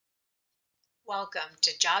Welcome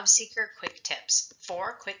to Job Seeker Quick Tips,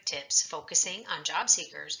 4 quick tips focusing on job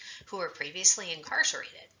seekers who were previously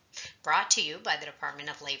incarcerated. Brought to you by the Department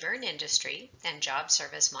of Labor and Industry and Job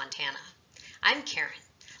Service Montana. I'm Karen.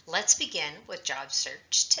 Let's begin with job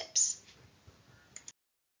search tips.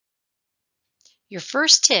 Your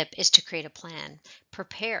first tip is to create a plan.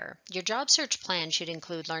 Prepare. Your job search plan should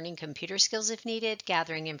include learning computer skills if needed,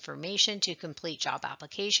 gathering information to complete job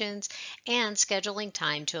applications, and scheduling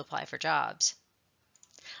time to apply for jobs.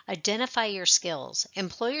 Identify your skills.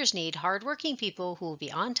 Employers need hardworking people who will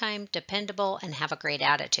be on time, dependable, and have a great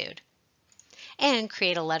attitude. And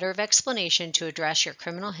create a letter of explanation to address your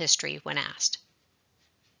criminal history when asked.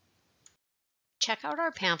 Check out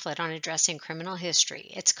our pamphlet on addressing criminal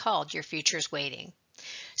history. It's called Your Future's Waiting.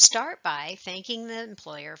 Start by thanking the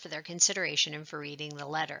employer for their consideration and for reading the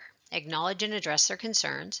letter. Acknowledge and address their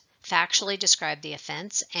concerns. Factually describe the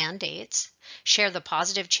offense and dates. Share the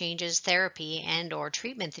positive changes, therapy, and/or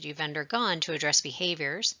treatment that you've undergone to address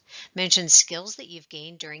behaviors. Mention skills that you've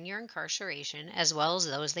gained during your incarceration as well as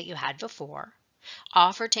those that you had before.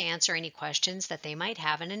 Offer to answer any questions that they might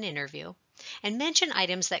have in an interview. And mention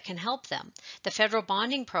items that can help them. The federal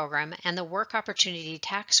bonding program and the work opportunity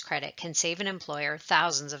tax credit can save an employer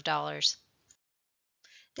thousands of dollars.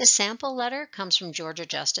 This sample letter comes from Georgia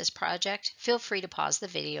Justice Project. Feel free to pause the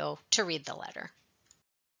video to read the letter.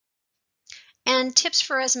 And tips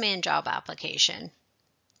for resume and job application.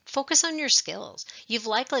 Focus on your skills. You've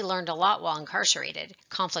likely learned a lot while incarcerated: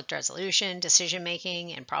 conflict resolution, decision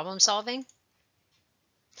making, and problem solving.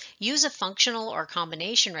 Use a functional or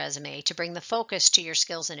combination resume to bring the focus to your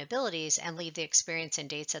skills and abilities and leave the experience and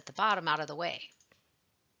dates at the bottom out of the way.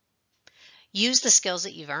 Use the skills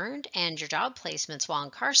that you've earned and your job placements while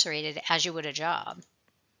incarcerated as you would a job.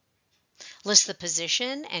 List the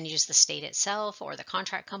position and use the state itself or the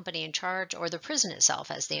contract company in charge or the prison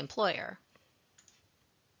itself as the employer.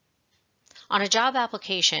 On a job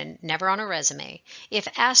application, never on a resume, if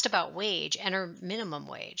asked about wage, enter minimum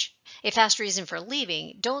wage. If asked reason for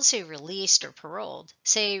leaving, don't say released or paroled.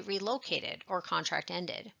 Say relocated or contract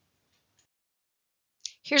ended.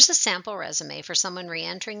 Here's a sample resume for someone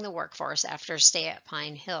re-entering the workforce after a stay at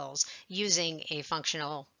Pine Hills using a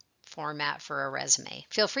functional format for a resume.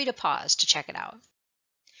 Feel free to pause to check it out.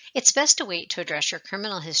 It's best to wait to address your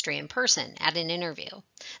criminal history in person at an interview.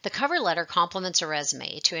 The cover letter complements a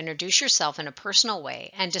resume to introduce yourself in a personal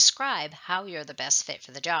way and describe how you're the best fit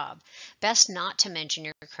for the job. Best not to mention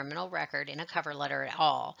your criminal record in a cover letter at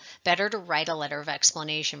all. Better to write a letter of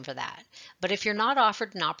explanation for that. But if you're not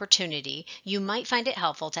offered an opportunity, you might find it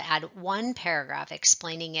helpful to add one paragraph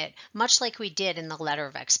explaining it, much like we did in the letter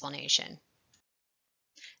of explanation.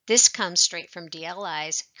 This comes straight from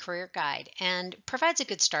DLI's Career Guide and provides a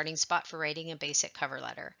good starting spot for writing a basic cover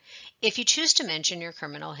letter. If you choose to mention your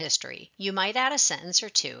criminal history, you might add a sentence or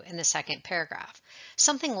two in the second paragraph.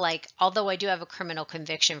 Something like, although I do have a criminal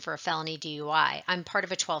conviction for a felony DUI, I'm part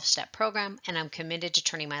of a 12-step program and I'm committed to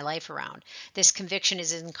turning my life around. This conviction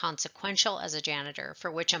is inconsequential as a janitor, for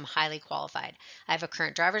which I'm highly qualified. I have a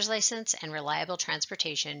current driver's license and reliable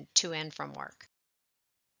transportation to and from work.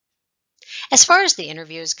 As far as the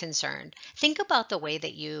interview is concerned, think about the way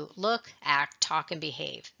that you look, act, talk, and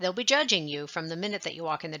behave. They'll be judging you from the minute that you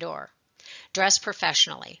walk in the door. Dress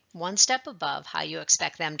professionally, one step above how you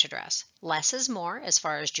expect them to dress. Less is more as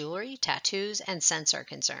far as jewelry, tattoos, and scents are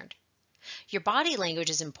concerned. Your body language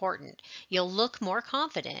is important. You'll look more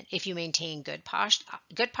confident if you maintain good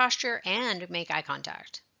posture and make eye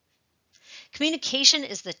contact. Communication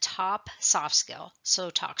is the top soft skill, so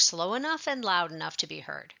talk slow enough and loud enough to be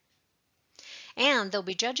heard. And they'll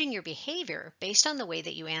be judging your behavior based on the way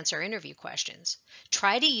that you answer interview questions.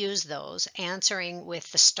 Try to use those, answering with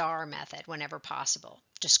the STAR method whenever possible.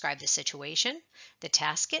 Describe the situation, the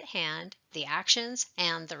task at hand, the actions,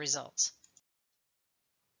 and the results.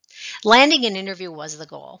 Landing an interview was the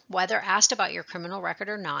goal. Whether asked about your criminal record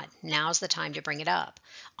or not, now's the time to bring it up.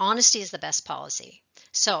 Honesty is the best policy.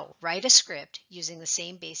 So, write a script using the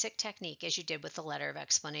same basic technique as you did with the letter of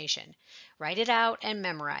explanation. Write it out and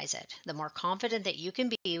memorize it. The more confident that you can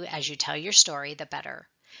be as you tell your story, the better.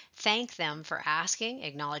 Thank them for asking,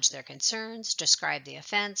 acknowledge their concerns, describe the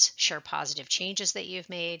offense, share positive changes that you've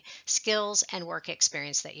made, skills and work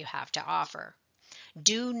experience that you have to offer.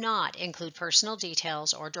 Do not include personal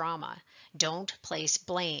details or drama. Don't place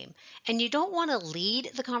blame. And you don't want to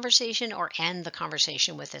lead the conversation or end the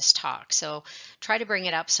conversation with this talk, so try to bring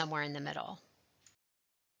it up somewhere in the middle.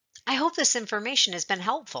 I hope this information has been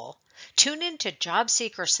helpful. Tune in to Job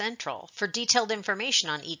Seeker Central for detailed information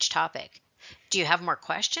on each topic. Do you have more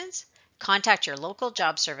questions? Contact your local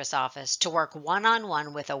job service office to work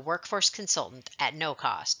one-on-one with a workforce consultant at no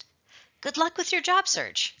cost. Good luck with your job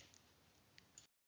search.